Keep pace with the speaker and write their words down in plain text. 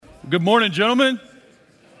Good morning, gentlemen.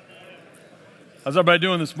 How's everybody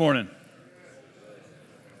doing this morning?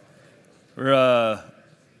 We're a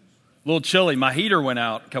little chilly. My heater went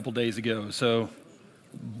out a couple days ago, so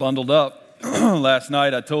bundled up. Last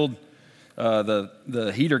night I told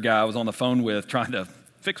the heater guy I was on the phone with trying to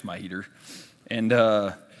fix my heater, and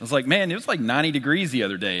I was like, man, it was like 90 degrees the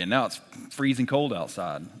other day, and now it's freezing cold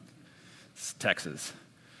outside. It's Texas.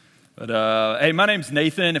 But hey, my name's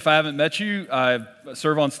Nathan. If I haven't met you, I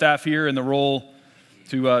serve on staff here in the role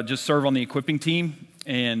to just serve on the equipping team,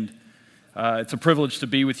 and it's a privilege to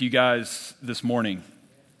be with you guys this morning.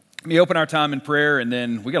 Let me open our time in prayer, and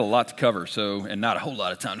then we got a lot to cover, and not a whole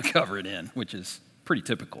lot of time to cover it in, which is pretty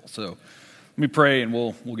typical. So let me pray, and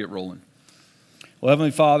we'll get rolling. Well,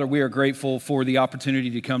 Heavenly Father, we are grateful for the opportunity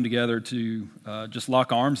to come together to just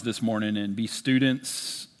lock arms this morning and be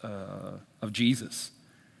students of Jesus.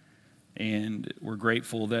 And we're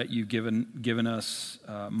grateful that you've given us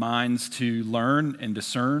minds to learn and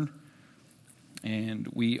discern. And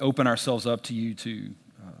we open ourselves up to you to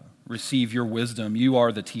receive your wisdom. You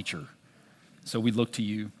are the teacher. So we look to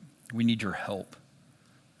you. We need your help.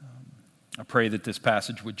 I pray that this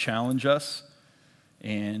passage would challenge us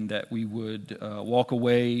and that we would walk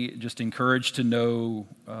away just encouraged to know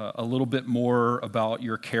a little bit more about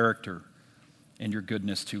your character and your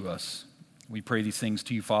goodness to us. We pray these things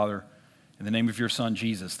to you, Father, in the name of your Son,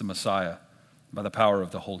 Jesus, the Messiah, by the power of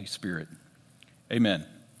the Holy Spirit. Amen.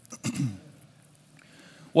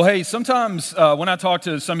 Well, hey, sometimes when I talk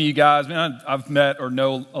to some of you guys, I've met or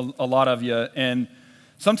know a lot of you, and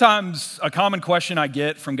sometimes a common question I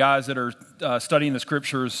get from guys that are studying the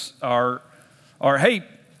scriptures are, hey,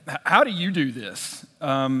 how do you do this?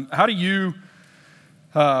 How do you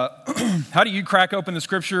crack open the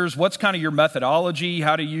scriptures? What's kind of your methodology?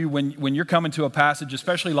 How do you, when you're coming to a passage,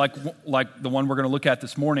 especially like the one we're going to look at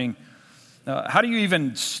this morning, how do you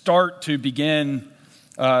even start to begin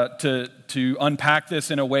to unpack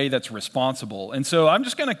this in a way that's responsible? And so I'm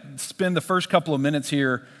just going to spend the first couple of minutes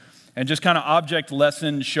here and just kind of object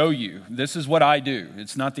lesson show you. This is what I do.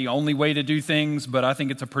 It's not the only way to do things, but I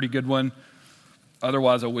think it's a pretty good one.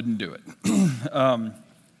 Otherwise, I wouldn't do it.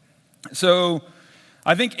 So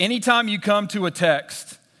I think anytime you come to a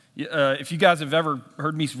text, if you guys have ever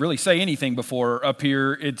heard me really say anything before up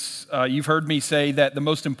here, it's you've heard me say that the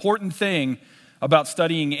most important thing about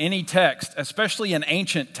studying any text, especially an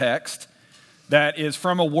ancient text that is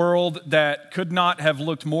from a world that could not have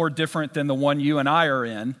looked more different than the one you and I are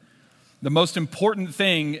in, the most important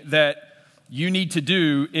thing that you need to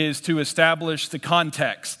do is to establish the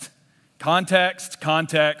context. Context,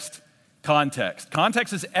 context, context.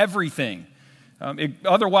 Context is everything.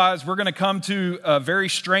 Otherwise, we're going to come to a very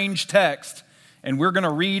strange text, and we're going to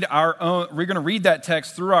read that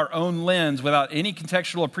text through our own lens without any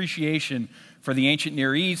contextual appreciation for the ancient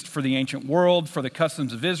Near East, for the ancient world, for the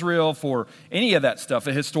customs of Israel, for any of that stuff,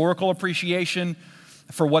 a historical appreciation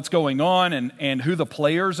for what's going on and who the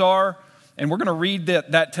players are. And we're going to read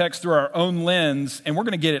that text through our own lens, and we're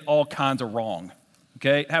going to get it all kinds of wrong.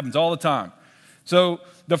 Okay? It happens all the time. So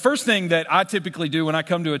the first thing that I typically do when I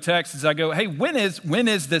come to a text is I go, hey, when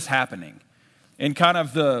is this happening? And kind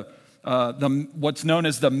of the what's known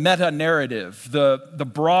as the meta-narrative,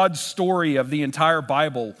 the broad story of the entire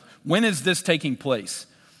Bible. When is this taking place?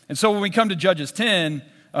 And so when we come to Judges 10,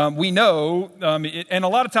 we know, and a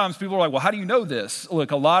lot of times people are like, well, how do you know this? Look,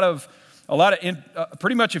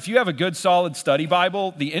 pretty much if you have a good solid study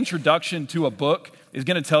Bible, the introduction to a book is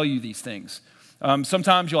going to tell you these things.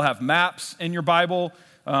 Sometimes you'll have maps in your Bible,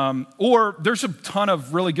 or there's a ton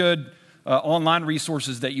of really good online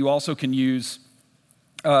resources that you also can use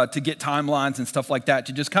to get timelines and stuff like that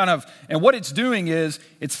to just kind of, and what it's doing is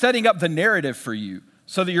it's setting up the narrative for you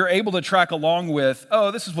so that you're able to track along with, oh,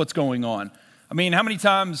 this is what's going on. I mean, how many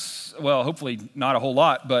times, well, hopefully not a whole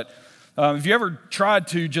lot, but have you ever tried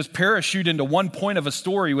to just parachute into one point of a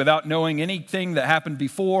story without knowing anything that happened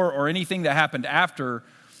before or anything that happened after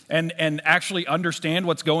and actually understand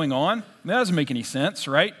what's going on? That doesn't make any sense,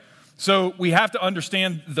 right? So we have to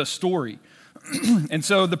understand the story. And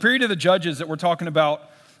so the period of the Judges that we're talking about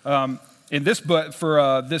in this book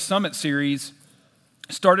for this summit series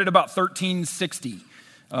started about 1360.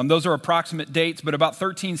 Those are approximate dates, but about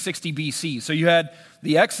 1360 BC. So you had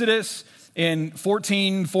the Exodus in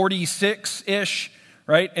 1446-ish,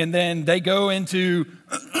 right? And then they go into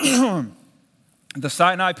the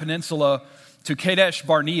Sinai Peninsula to Kadesh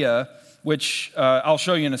Barnea, which I'll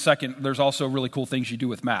show you in a second. There's also really cool things you do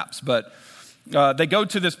with maps. But they go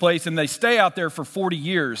to this place and they stay out there for 40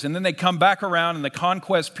 years. And then they come back around, and the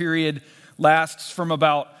conquest period lasts from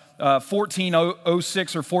about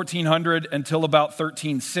 1406 or 1400 until about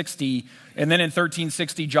 1360. And then in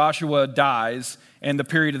 1360, Joshua dies and the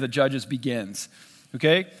period of the judges begins.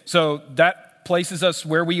 Okay? So that places us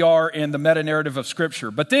where we are in the meta-narrative of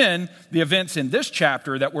Scripture. But then the events in this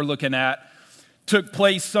chapter that we're looking at took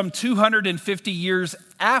place some 250 years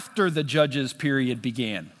after the judges period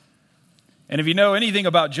began. And if you know anything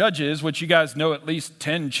about Judges, which you guys know at least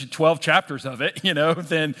 10, 12 chapters of it,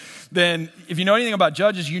 then if you know anything about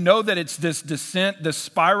Judges, you know that it's this descent, this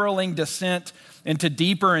spiraling descent into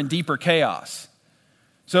deeper and deeper chaos.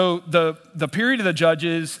 So the period of the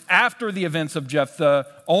Judges after the events of Jephthah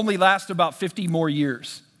only lasts about 50 more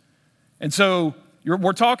years. And so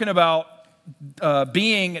we're talking about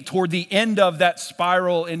being toward the end of that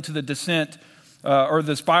spiral into the descent, or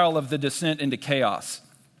the spiral of the descent into chaos.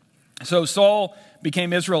 So Saul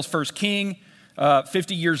became Israel's first king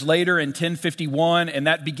 50 years later in 1051, and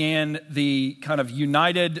that began the kind of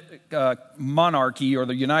united monarchy or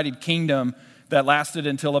the united kingdom that lasted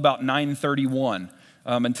until about 931,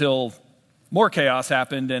 until more chaos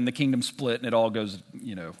happened and the kingdom split and it all goes,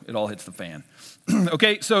 it all hits the fan.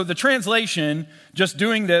 Okay, so the translation, just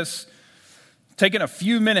doing this, taking a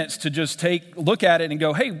few minutes to just look at it and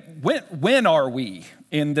go, hey, when are we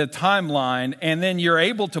in the timeline? And then you're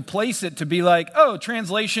able to place it to be like, oh,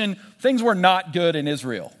 translation, things were not good in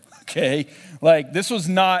Israel, okay? Like this was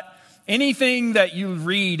not anything that you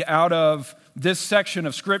read out of this section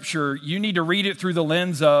of Scripture. You need to read it through the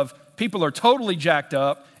lens of people are totally jacked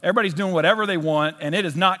up, everybody's doing whatever they want, and it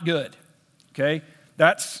is not good, okay?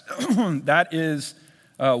 That is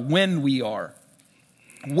when we are.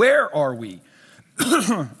 Where are we?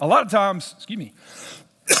 A lot of times,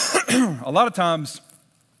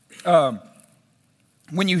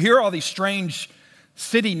 when you hear all these strange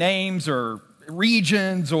city names or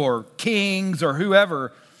regions or kings or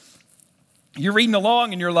whoever, you're reading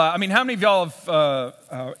along and you're like, how many of y'all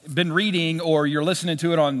have been reading or you're listening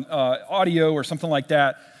to it on audio or something like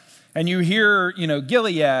that, and you hear,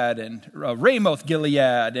 Gilead and Ramoth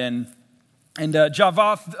Gilead and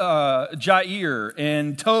Javoth Jair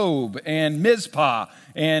and Tob and Mizpah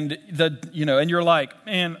and and you're like,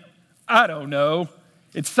 man, I don't know.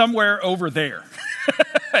 It's somewhere over there,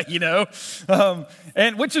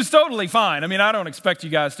 and which is totally fine. I don't expect you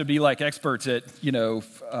guys to be like experts at,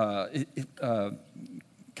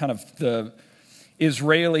 kind of the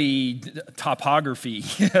Israeli topography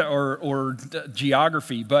or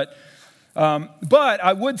geography, but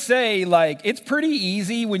I would say, it's pretty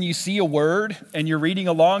easy when you see a word and you're reading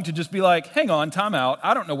along to just be like, hang on, time out.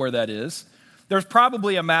 I don't know where that is. There's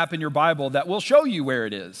probably a map in your Bible that will show you where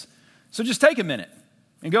it is. So just take a minute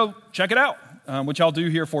and go check it out, which I'll do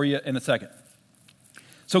here for you in a second.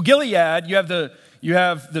 So Gilead, you have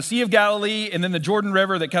the Sea of Galilee and then the Jordan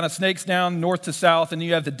River that kind of snakes down north to south, and then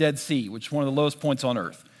you have the Dead Sea, which is one of the lowest points on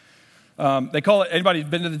earth. They call it, anybody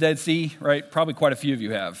been to the Dead Sea, right? Probably quite a few of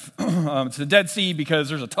you have. It's the Dead Sea because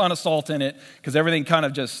there's a ton of salt in it, because everything kind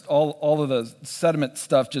of just, all of the sediment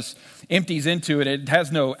stuff just empties into it. It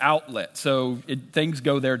has no outlet, so things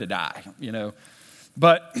go there to die,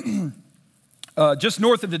 But just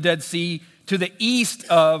north of the Dead Sea, to the east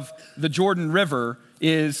of the Jordan River,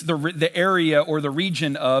 is the area or the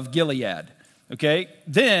region of Gilead, okay?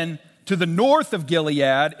 Then, to the north of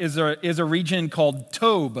Gilead is a region called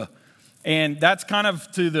Tob. And that's kind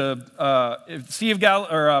of to the Sea of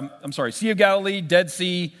Galilee, Dead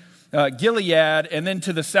Sea, Gilead, and then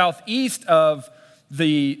to the southeast of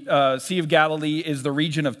the Sea of Galilee is the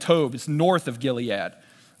region of Tob. It's north of Gilead,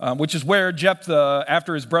 which is where Jephthah,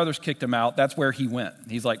 after his brothers kicked him out, that's where he went.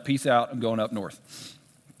 He's like, peace out, I'm going up north.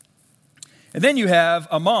 And then you have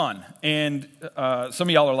Ammon, and some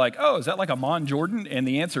of y'all are like, oh, is that like Ammon, Jordan? And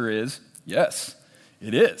the answer is yes,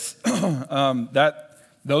 it is.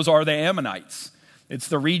 Those are the Ammonites. It's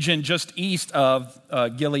the region just east of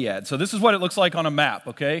Gilead. So this is what it looks like on a map,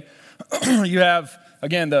 okay? You have,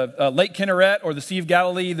 again, the Lake Kinneret or the Sea of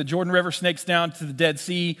Galilee. The Jordan River snakes down to the Dead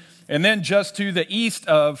Sea. And then just to the east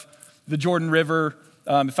of the Jordan River,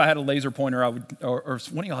 if I had a laser pointer, I would, or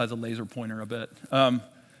one of y'all has a laser pointer, I bet.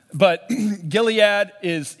 But Gilead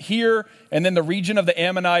is here, and then the region of the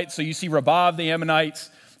Ammonites. So you see Rabbah, the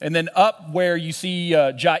Ammonites. And then up where you see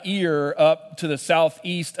Jair, up to the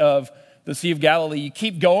southeast of the Sea of Galilee, you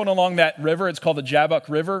keep going along that river. It's called the Jabbok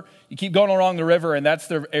River. You keep going along the river, and that's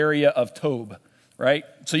the area of Tob, right?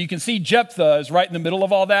 So you can see Jephthah is right in the middle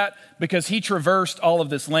of all that because he traversed all of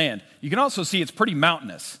this land. You can also see it's pretty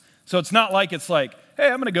mountainous. So it's not like it's like, hey,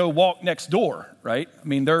 I'm going to go walk next door, right?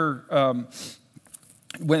 They're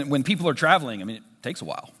when people are traveling, it takes a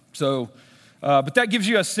while. So But that gives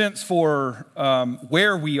you a sense for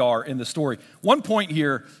where we are in the story. One point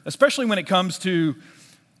here, especially when it comes to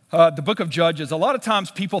the book of Judges, a lot of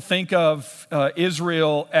times people think of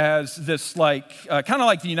Israel as this kind of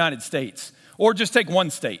like the United States. Or just take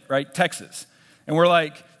one state, right? Texas. And we're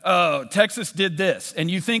like, oh, Texas did this.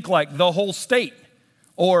 And you think like the whole state.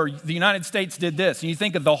 Or the United States did this. And you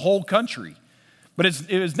think of the whole country. But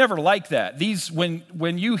it was never like that.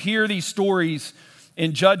 When you hear these stories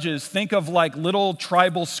in Judges, think of like little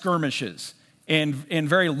tribal skirmishes in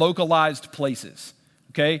very localized places.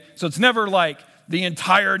 Okay? So it's never like the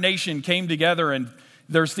entire nation came together and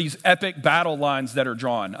there's these epic battle lines that are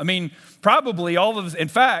drawn. I mean, probably all of this, in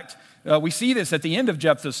fact, we see this at the end of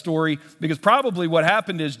Jephthah's story because probably what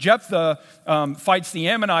happened is Jephthah fights the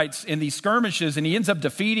Ammonites in these skirmishes and he ends up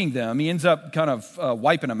defeating them. He ends up kind of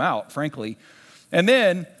wiping them out, frankly. And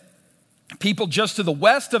then people just to the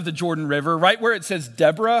west of the Jordan River, right where it says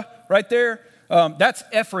Deborah, right there, that's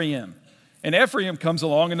Ephraim. And Ephraim comes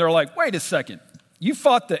along and they're like, wait a second, you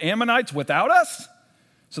fought the Ammonites without us?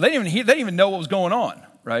 So they didn't even know what was going on,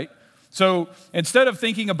 right? So instead of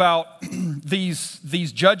thinking about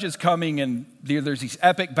these judges coming and there's these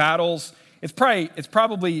epic battles, it's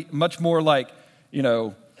probably much more like,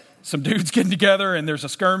 some dudes getting together and there's a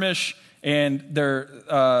skirmish and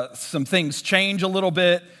some things change a little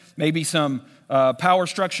bit, maybe some power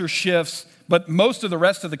structure shifts, but most of the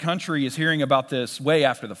rest of the country is hearing about this way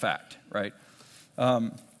after the fact, right?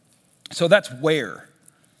 So that's where.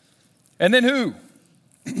 And then who?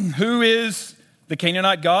 Who is the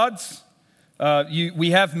Canaanite gods?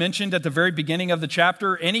 We have mentioned at the very beginning of the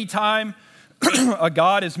chapter, anytime a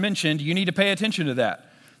god is mentioned, you need to pay attention to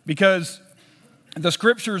that because the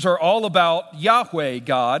scriptures are all about Yahweh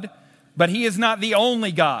God, but he is not the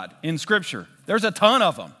only God in scripture. There's a ton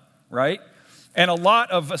of them, right? And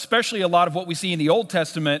especially a lot of what we see in the Old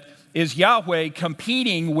Testament is Yahweh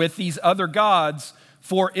competing with these other gods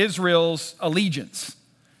for Israel's allegiance.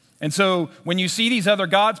 And so when you see these other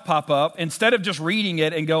gods pop up, instead of just reading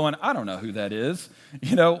it and going, I don't know who that is.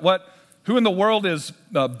 Who in the world is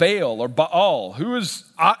Baal or Baal? Who is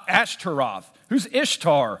Ashtaroth? Who's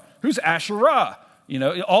Ishtar? Who's Asherah?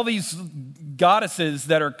 All these goddesses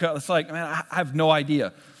that are, it's like, man, I have no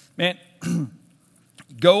idea. Man,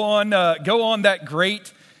 go on that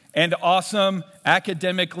great and awesome,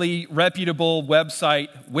 academically reputable website,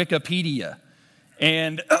 Wikipedia.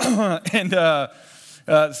 And the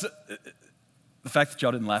fact that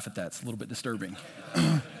y'all didn't laugh at that's a little bit disturbing.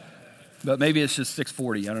 But maybe it's just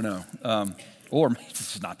 640, I don't know. Or maybe it's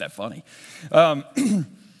just not that funny.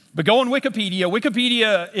 But go on Wikipedia.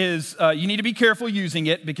 Wikipedia is, you need to be careful using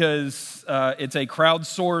it because it's a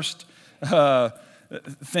crowdsourced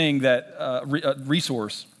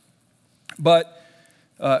resource. But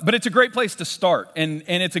it's a great place to start. And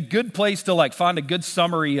it's a good place to find a good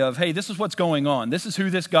summary of, hey, this is what's going on. This is who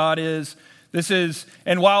this God is.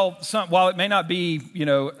 And while it may not be,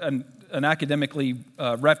 an academically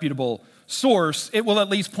reputable source, it will at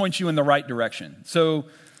least point you in the right direction. So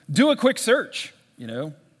do a quick search,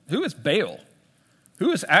 Who is Baal?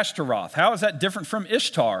 Who is Ashtaroth? How is that different from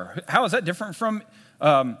Ishtar? How is that different from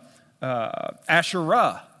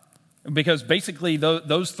Asherah? Because basically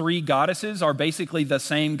those three goddesses are basically the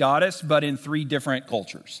same goddess, but in three different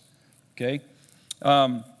cultures, okay?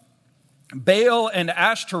 Baal and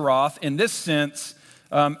Ashtaroth, in this sense,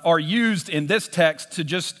 are used in this text to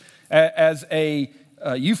just as a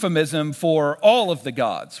euphemism for all of the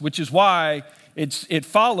gods, which is why it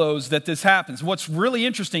follows that this happens. What's really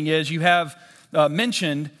interesting is you have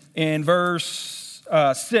mentioned in verse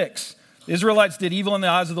 6, the Israelites did evil in the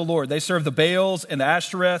eyes of the Lord. They served the Baals and the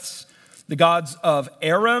Ashtoreths, the gods of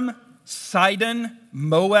Aram, Sidon,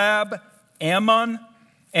 Moab, Ammon,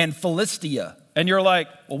 and Philistia. And you're like,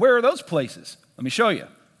 well, where are those places? Let me show you.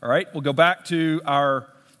 All right, we'll go back to our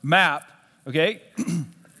map, okay?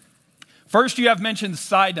 First, you have mentioned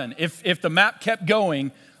Sidon. If the map kept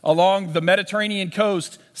going along the Mediterranean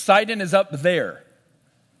coast, Sidon is up there.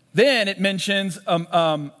 Then it mentions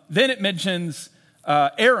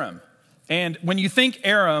Aram. And when you think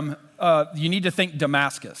Aram, you need to think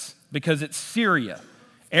Damascus because it's Syria.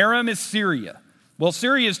 Aram is Syria. Well,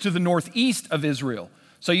 Syria is to the northeast of Israel.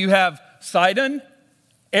 So you have Sidon,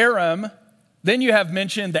 Aram, then you have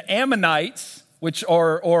mentioned the Ammonites, which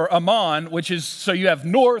are, or Ammon, which is, so you have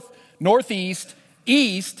north, northeast,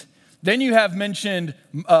 east. Then you have mentioned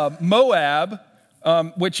Moab,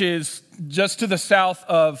 which is just to the south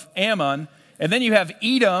of Ammon. And then you have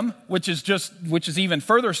Edom, which is even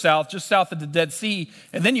further south, just south of the Dead Sea.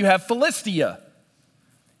 And then you have Philistia.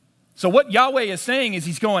 So what Yahweh is saying is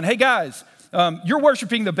he's going, hey guys, you're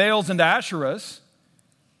worshiping the Baals and the Asherahs.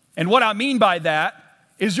 And what I mean by that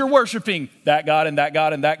is you're worshiping that God and that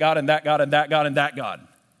God and that God and that God and that God and that God.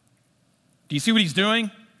 Do you see what he's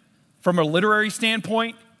doing from a literary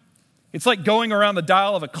standpoint? It's like going around the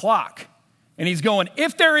dial of a clock. And he's going,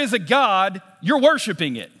 if there is a God, you're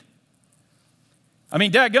worshiping it. I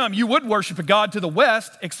mean, dadgum, you would worship a God to the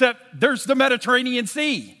west, except there's the Mediterranean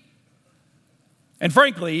Sea. And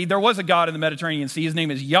frankly, there was a God in the Mediterranean Sea. His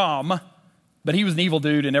name is Yam, but he was an evil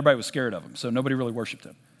dude and everybody was scared of him, so nobody really worshiped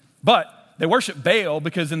him. But they worship Baal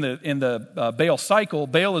because in the Baal cycle,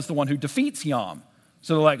 Baal is the one who defeats Yam.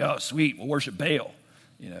 So they're like, oh, sweet, we'll worship Baal.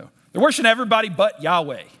 They're worshiping everybody but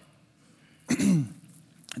Yahweh.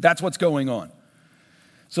 That's what's going on.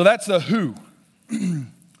 So that's the who.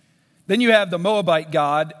 Then you have the Moabite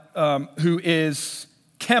god, who is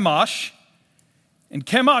Chemosh. And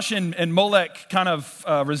Chemosh and Molech kind of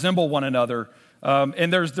resemble one another.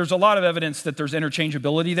 And there's a lot of evidence that there's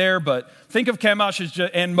interchangeability there. But think of Chemosh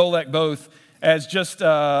and Molech both as just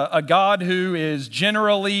a god who is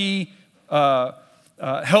generally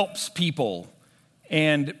helps people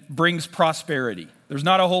and brings prosperity. There's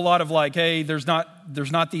not a whole lot of like, hey, there's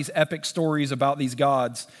not these epic stories about these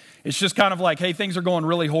gods. It's just kind of like, hey, things are going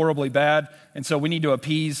really horribly bad, and so we need to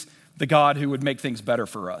appease the God who would make things better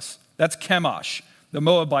for us. That's Chemosh, the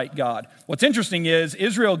Moabite god. What's interesting is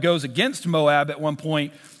Israel goes against Moab at one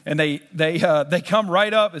point, and they come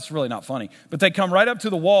right up. It's really not funny, but they come right up to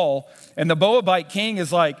the wall, and the Moabite king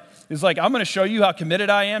is like, I'm going to show you how committed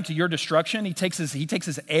I am to your destruction. He takes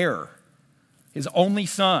his heir, his only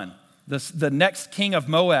son, the next king of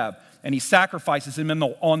Moab, and he sacrifices him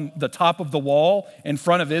on the top of the wall in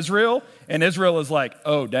front of Israel. And Israel is like,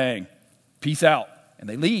 oh, dang, peace out. And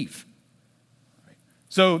they leave.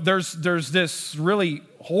 So there's this really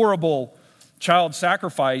horrible child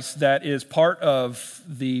sacrifice that is part of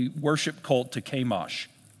the worship cult to Chemosh.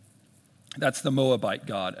 That's the Moabite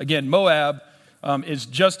god. Again, Moab is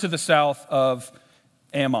just to the south of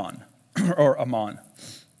Ammon, or Ammon.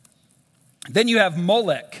 Then you have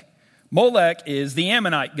Molech. Molech is the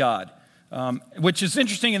Ammonite god, which is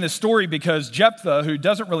interesting in this story because Jephthah, who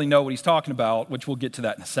doesn't really know what he's talking about, which we'll get to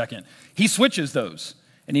that in a second, he switches those.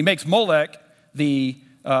 And he makes Molech Chemosh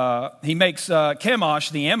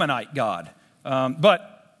the Ammonite god.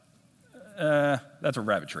 But that's a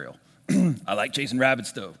rabbit trail. I like chasing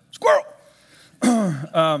rabbits though. Squirrel!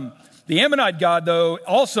 The Ammonite god, though,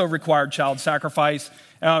 also required child sacrifice.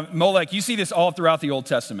 Molech, you see this all throughout the Old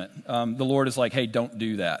Testament. The Lord is like, hey, don't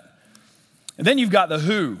do that. And then you've got the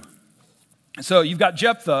who. So you've got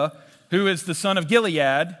Jephthah, who is the son of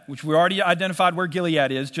Gilead, which we already identified where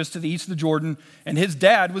Gilead is, just to the east of the Jordan, and his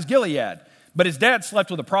dad was Gilead. But his dad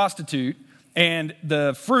slept with a prostitute, and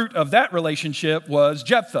the fruit of that relationship was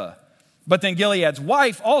Jephthah. But then Gilead's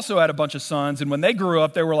wife also had a bunch of sons, and when they grew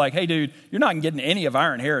up, they were like, hey, dude, you're not getting any of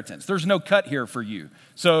our inheritance. There's no cut here for you.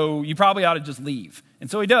 So you probably ought to just leave.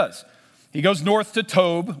 And so he does. He goes north to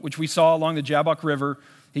Tob, which we saw along the Jabbok River.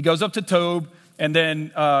 He goes up to Tob and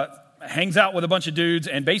then hangs out with a bunch of dudes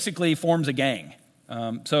and basically forms a gang.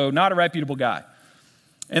 So not a reputable guy.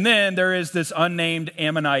 And then there is this unnamed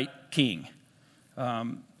Ammonite king.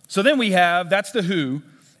 So then we have, that's the who,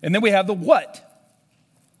 and then we have the what.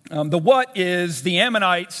 The what is the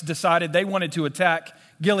Ammonites decided they wanted to attack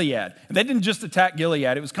Gilead. And they didn't just attack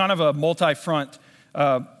Gilead. It was kind of a multi-front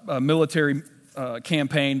military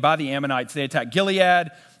campaign by the Ammonites. They attacked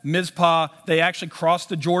Gilead, Mizpah. They actually crossed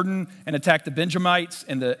the Jordan and attacked the Benjamites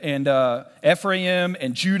and Ephraim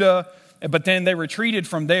and Judah. But then they retreated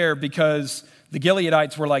from there because the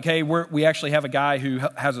Gileadites were like, hey, we actually have a guy who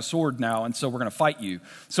has a sword now, and so we're going to fight you.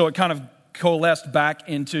 So it kind of coalesced back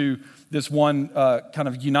into this one kind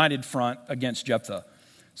of united front against Jephthah.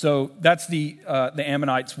 So that's the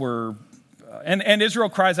Ammonites were, and Israel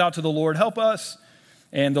cries out to the Lord, help us.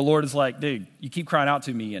 And the Lord is like, dude, you keep crying out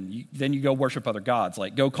to me, and then you go worship other gods.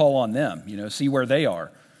 Like, go call on them, see where they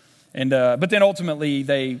are. And but then ultimately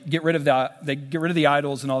they get rid of the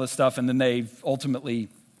idols and all this stuff, and then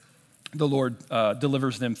the Lord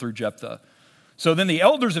delivers them through Jephthah. So then the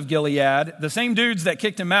elders of Gilead, the same dudes that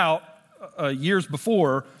kicked him out years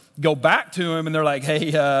before, go back to him, and they're like, hey,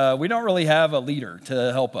 we don't really have a leader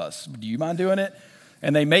to help us. Do you mind doing it?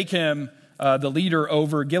 And they make him the leader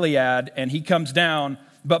over Gilead, and he comes down.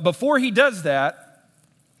 But before he does that,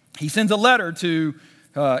 he sends a letter to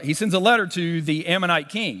the Ammonite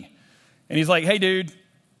king. And he's like, hey, dude,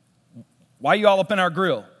 why you all up in our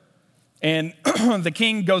grill? And the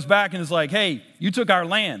king goes back and is like, hey, you took our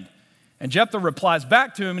land. And Jephthah replies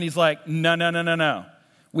back to him, and he's like, no.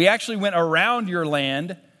 We actually went around your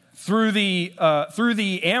land through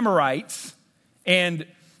the Amorites, and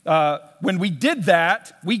when we did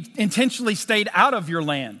that, we intentionally stayed out of your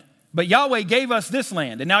land. But Yahweh gave us this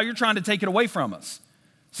land, and now you're trying to take it away from us.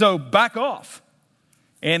 So back off.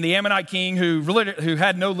 And the Ammonite king, who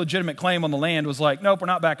had no legitimate claim on the land, was like, nope, we're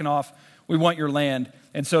not backing off. We want your land.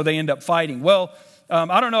 And so they end up fighting. Well,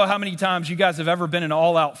 I don't know how many times you guys have ever been in an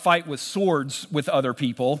all-out fight with swords with other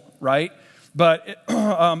people, right? But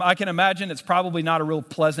I can imagine it's probably not a real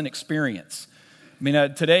pleasant experience. I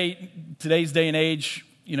mean, today's day and age,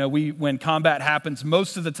 when combat happens,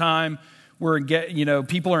 most of the time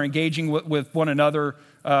people are engaging with one another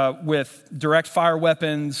with direct fire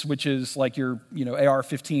weapons, which is like your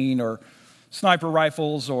AR-15 or sniper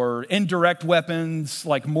rifles, or indirect weapons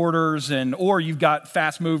like mortars, or you've got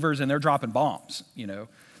fast movers and they're dropping bombs. Dude,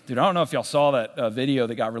 I don't know if y'all saw that video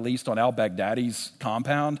that got released on al-Baghdadi's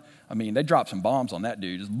compound. I mean, they dropped some bombs on that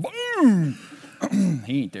dude. Just boom!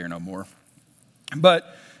 He ain't there no more. But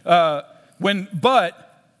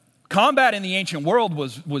combat in the ancient world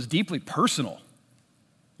was deeply personal.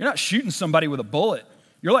 You're not shooting somebody with a bullet.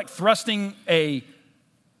 You're like thrusting a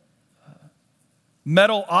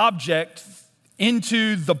metal object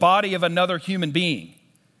into the body of another human being.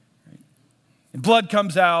 And blood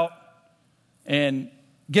comes out and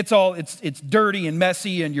gets it's dirty and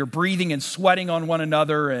messy, and you're breathing and sweating on one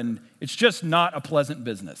another, and it's just not a pleasant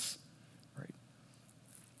business. Right?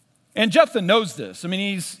 And Jephthah knows this. I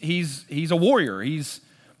mean, he's a warrior. He's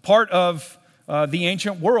part of the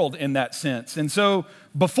ancient world in that sense. And so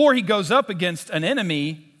before he goes up against an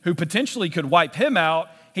enemy who potentially could wipe him out,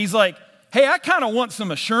 he's like, hey, I kind of want some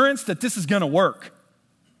assurance that this is going to work,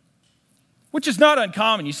 which is not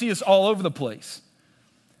uncommon. You see this all over the place.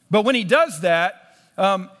 But when he does that,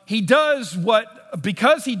 he does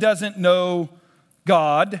because he doesn't know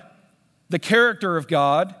God, the character of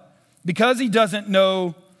God, because he doesn't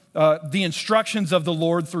know the instructions of the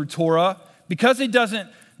Lord through Torah, because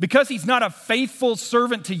he's not a faithful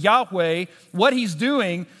servant to Yahweh, what he's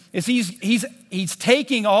doing is he's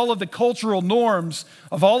taking all of the cultural norms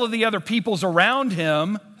of all of the other peoples around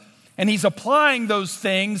him, and he's applying those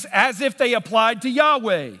things as if they applied to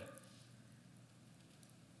Yahweh.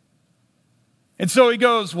 And so he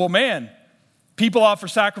goes, well, man, people offer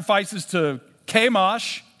sacrifices to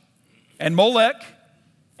Chemosh and Molech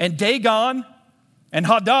and Dagon and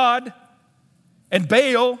Hadad and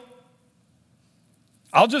Baal.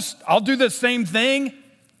 I'll do the same thing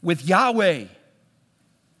with Yahweh.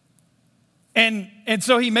 And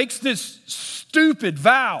so he makes this stupid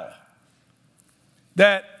vow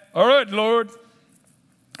that, all right, Lord,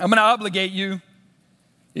 I'm going to obligate you.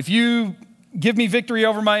 If you give me victory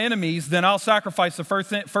over my enemies, then I'll sacrifice the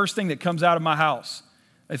first thing that comes out of my house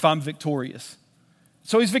if I'm victorious.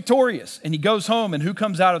 So he's victorious, and he goes home, and who's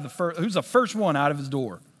the first one out of his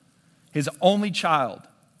door? His only child,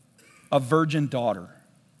 a virgin daughter.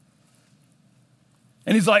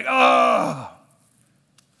 And he's like,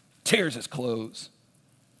 tears his clothes.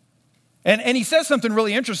 And he says something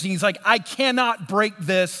really interesting. He's like, I cannot break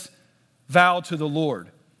this vow to the Lord.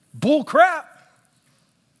 Bull crap.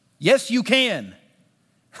 Yes, you can.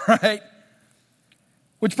 Right?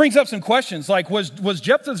 Which brings up some questions like, was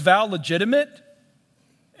Jephthah's vow legitimate?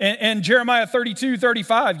 And Jeremiah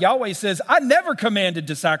 32:35, Yahweh says, I never commanded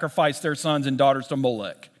to sacrifice their sons and daughters to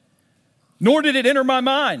Molech, nor did it enter my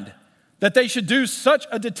mind that they should do such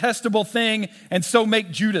a detestable thing and so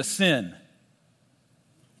make Judah sin.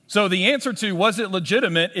 So the answer to was it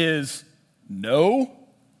legitimate is no.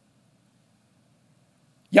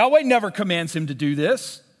 Yahweh never commands him to do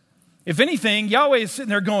this. If anything, Yahweh is sitting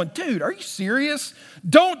there going, dude, are you serious?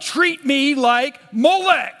 Don't treat me like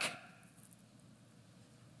Molech.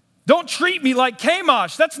 Don't treat me like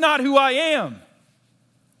Chemosh. That's not who I am.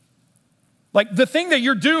 Like the thing that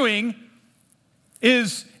you're doing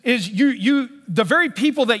is you the very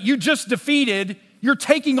people that you just defeated, you're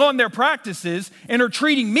taking on their practices and are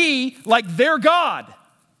treating me like their God.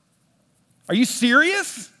 Are you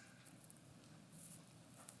serious?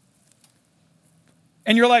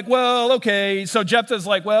 And you're like, well, okay. So Jephthah's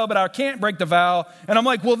like, well, but I can't break the vow. And I'm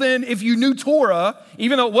like, well, then if you knew Torah,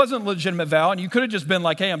 even though it wasn't a legitimate vow, and you could have just been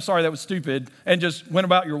like, hey, I'm sorry, that was stupid, and just went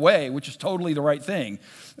about your way, which is totally the right thing.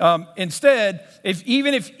 Instead,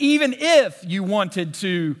 even if you wanted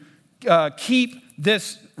to keep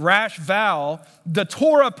this rash vow, the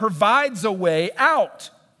Torah provides a way out.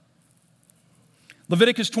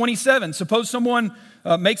 Leviticus 27, suppose someone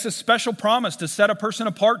makes a special promise to set a person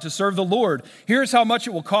apart to serve the Lord. Here's how much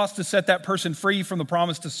it will cost to set that person free from the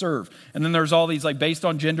promise to serve. And then there's all these like based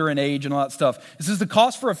on gender and age and all that stuff. It says the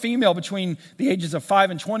cost for a female between the ages of 5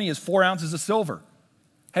 and 20 is 4 ounces of silver.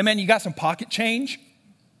 Hey man, you got some pocket change?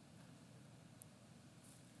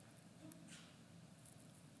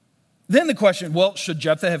 Then the question, well, should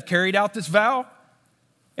Jephthah have carried out this vow?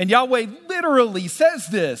 And Yahweh literally says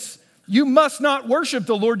this: you must not worship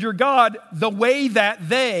the Lord your God the way that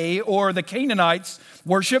they, or the Canaanites,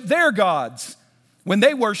 worship their gods. When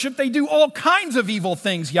they worship, they do all kinds of evil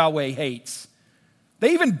things Yahweh hates.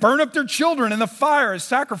 They even burn up their children in the fire as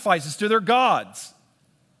sacrifices to their gods.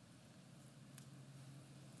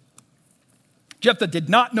 Jephthah did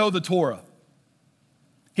not know the Torah.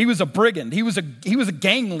 He was a brigand. He was a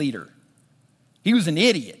gang leader. He was an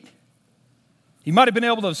idiot. He might have been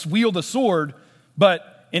able to wield a sword,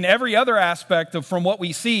 but in every other aspect of from what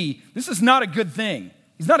we see, this is not a good thing.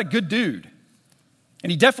 He's not a good dude. And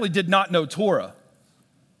he definitely did not know Torah.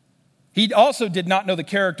 He also did not know the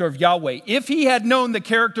character of Yahweh. If he had known the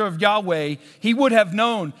character of Yahweh, he would have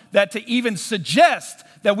known that to even suggest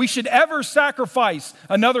that we should ever sacrifice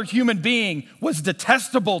another human being was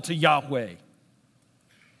detestable to Yahweh.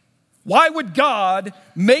 Why would God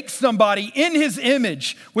make somebody in his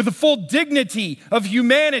image with the full dignity of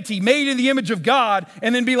humanity made in the image of God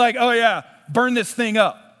and then be like, oh yeah, burn this thing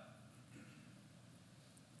up?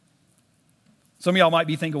 Some of y'all might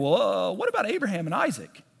be thinking, well, what about Abraham and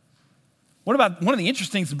Isaac? What about one of the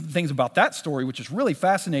interesting things about that story, which is really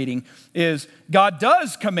fascinating, is God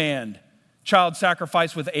does command child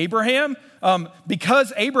sacrifice with Abraham,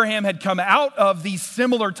 because Abraham had come out of these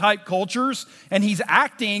similar type cultures and he's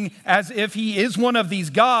acting as if he is one of these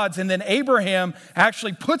gods. And then Abraham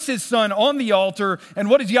actually puts his son on the altar. And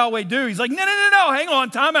what does Yahweh do? He's like, no, hang on,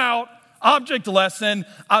 time out. Object lesson.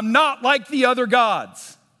 I'm not like the other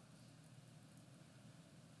gods.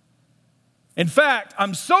 In fact,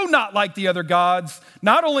 I'm so not like the other gods,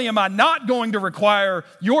 not only am I not going to require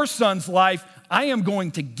your son's life, I am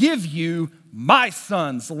going to give you my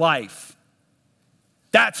son's life.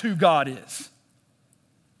 That's who God is.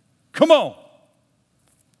 Come on.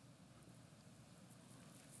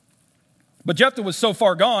 But Jephthah was so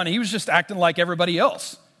far gone, he was just acting like everybody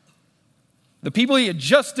else. The people he had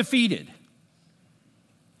just defeated.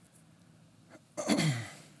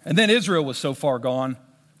 And then Israel was so far gone,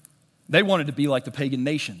 they wanted to be like the pagan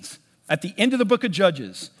nations. At the end of the book of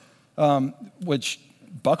Judges, which,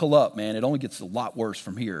 buckle up, man, it only gets a lot worse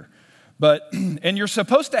from here. And you're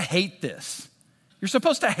supposed to hate this. You're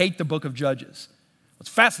supposed to hate the book of Judges. What's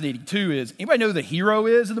fascinating, too, is, anybody know who the hero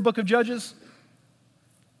is in the book of Judges?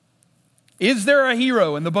 Is there a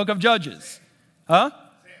hero in the book of Judges? Huh?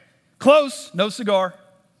 Close, no cigar.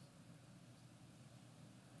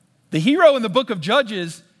 The hero in the book of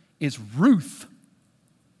Judges is Ruth.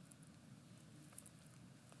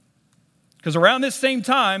 Because around this same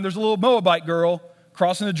time, there's a little Moabite girl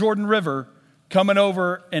crossing the Jordan River, coming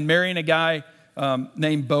over and marrying a guy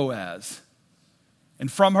named Boaz.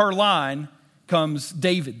 And from her line comes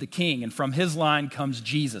David, the king, and from his line comes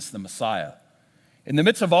Jesus, the Messiah. In the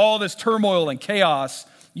midst of all this turmoil and chaos,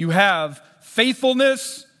 you have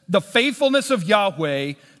faithfulness, the faithfulness of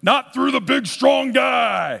Yahweh, not through the big, strong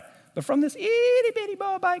guy, but from this itty-bitty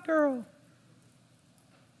Moabite girl.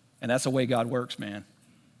 And that's the way God works, man.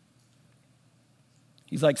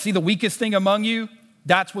 He's like, see the weakest thing among you?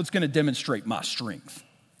 That's what's going to demonstrate my strength.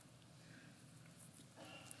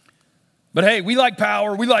 But hey, we like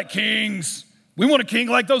power. We like kings. We want a king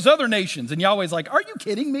like those other nations. And Yahweh's like, are you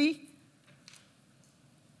kidding me?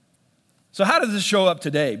 So how does this show up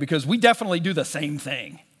today? Because we definitely do the same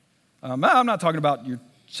thing. I'm not talking about you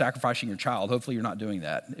sacrificing your child. Hopefully you're not doing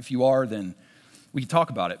that. If you are, then we can talk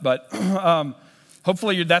about it. But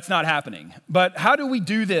hopefully that's not happening. But how do we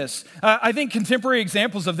do this? I think contemporary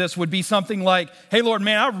examples of this would be something like, hey, Lord,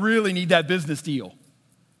 man, I really need that business deal.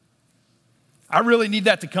 I really need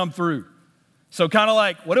that to come through. So kind of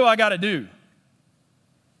like, what do I got to do?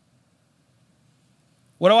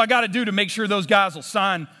 What do I got to do to make sure those guys will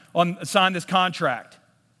sign this contract?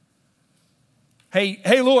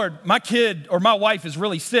 Hey, Lord, my kid or my wife is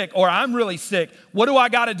really sick, or I'm really sick. What do I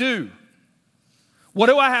got to do? What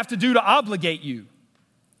do I have to do to obligate you?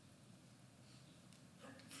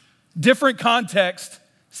 Different context,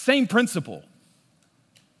 same principle.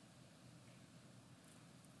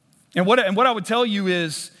 And what I would tell you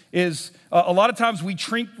is a lot of times we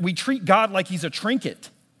treat God like he's a trinket.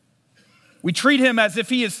 We treat him as if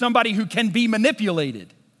he is somebody who can be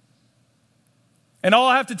manipulated. And all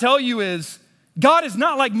I have to tell you is, God is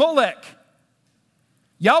not like Molech.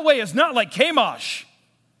 Yahweh is not like Chemosh.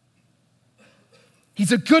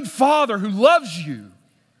 He's a good father who loves you.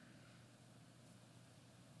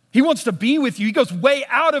 He wants to be with you. He goes way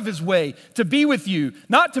out of his way to be with you,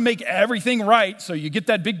 not to make everything right so you get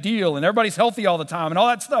that big deal and everybody's healthy all the time and all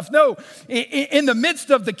that stuff. No, in the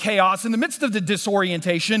midst of the chaos, in the midst of the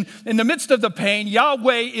disorientation, in the midst of the pain,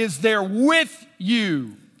 Yahweh is there with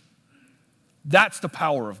you. That's the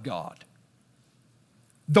power of God.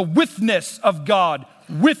 the withness of God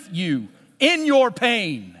with you in your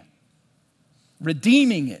pain,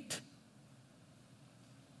 redeeming it.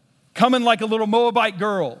 Coming like a little Moabite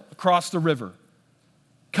girl across the river,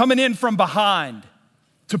 coming in from behind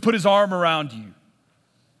to put his arm around you.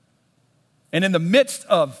 And in the midst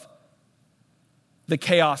of the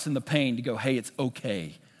chaos and the pain, to go, hey, it's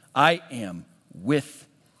okay. I am with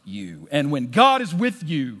you. And when God is with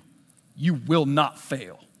you, you will not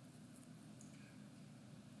fail.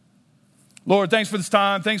 Lord, thanks for this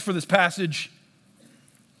time. Thanks for this passage.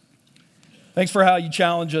 Thanks for how you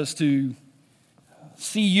challenge us to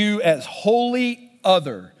see you as wholly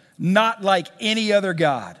other, not like any other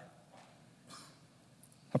God.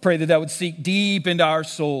 I pray that would sink deep into our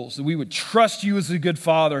souls, that we would trust you as a good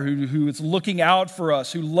Father who is looking out for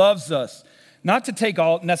us, who loves us, not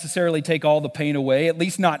to necessarily take all the pain away, at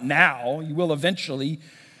least not now. You will eventually.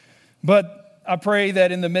 But I pray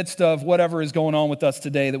that in the midst of whatever is going on with us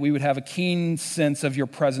today, that we would have a keen sense of your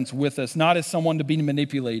presence with us, not as someone to be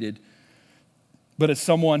manipulated, but as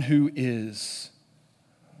someone who is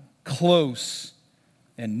close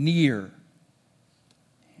and near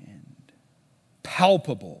and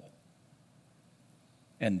palpable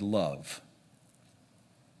and love.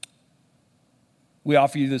 We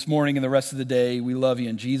offer you this morning and the rest of the day. We love you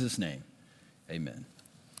in Jesus' name. Amen.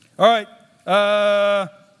 All right.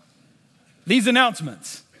 These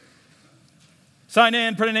announcements. Sign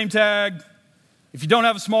in, print a name tag. If you don't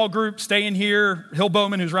have a small group, stay in here. Hill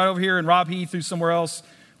Bowman, who's right over here, and Rob Heath, who's somewhere else,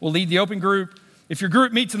 will lead the open group. If your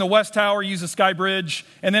group meets in the West Tower, use the Sky Bridge.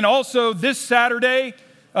 And then also this Saturday,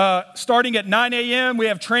 starting at 9 a.m., we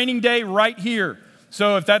have training day right here.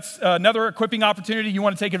 So if that's another equipping opportunity you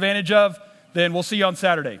want to take advantage of, then we'll see you on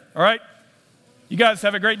Saturday. All right? You guys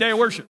have a great day of worship.